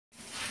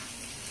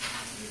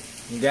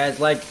You guys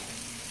like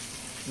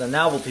the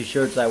novelty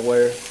shirts I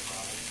wear?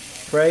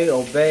 Pray,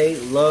 obey,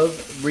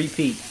 love,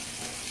 repeat.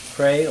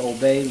 Pray,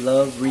 obey,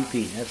 love,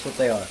 repeat. That's what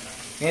they are.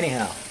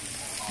 Anyhow,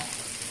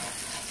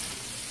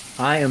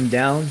 I am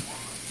down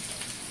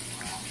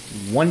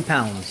 1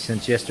 pound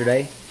since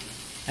yesterday,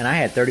 and I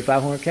had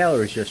 3,500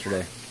 calories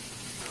yesterday.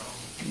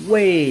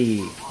 Way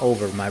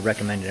over my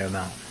recommended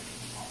amount.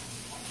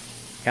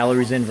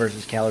 Calories in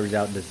versus calories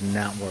out does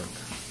not work.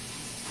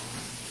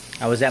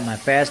 I was at my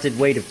fasted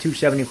weight of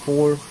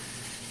 274.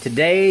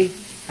 Today,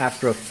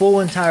 after a full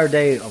entire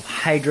day of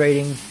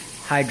hydrating,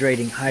 I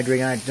drank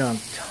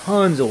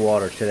tons of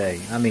water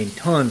today. I mean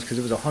tons, because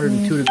it was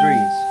 102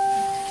 degrees.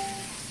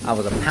 I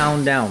was a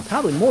pound down,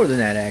 probably more than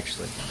that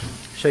actually.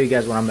 I'll show you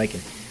guys what I'm making.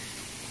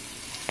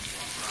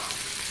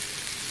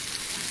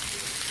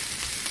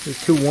 There's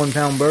 2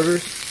 1-pound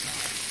burgers.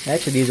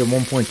 Actually, these are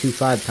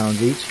 1.25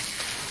 pounds each,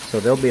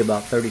 so they'll be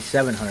about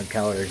 3,700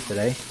 calories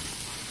today.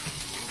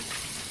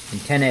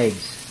 And 10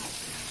 eggs.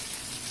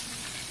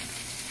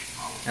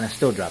 And I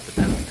still dropped a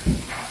pound.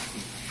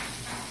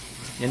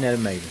 Isn't that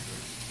amazing?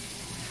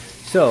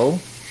 So,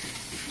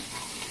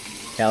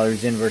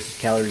 calories in versus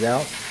calories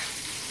out,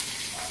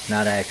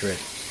 not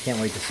accurate. Can't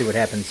wait to see what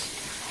happens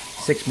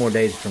 6 more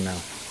days from now.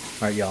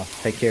 Alright, y'all.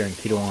 Take care and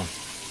keto on.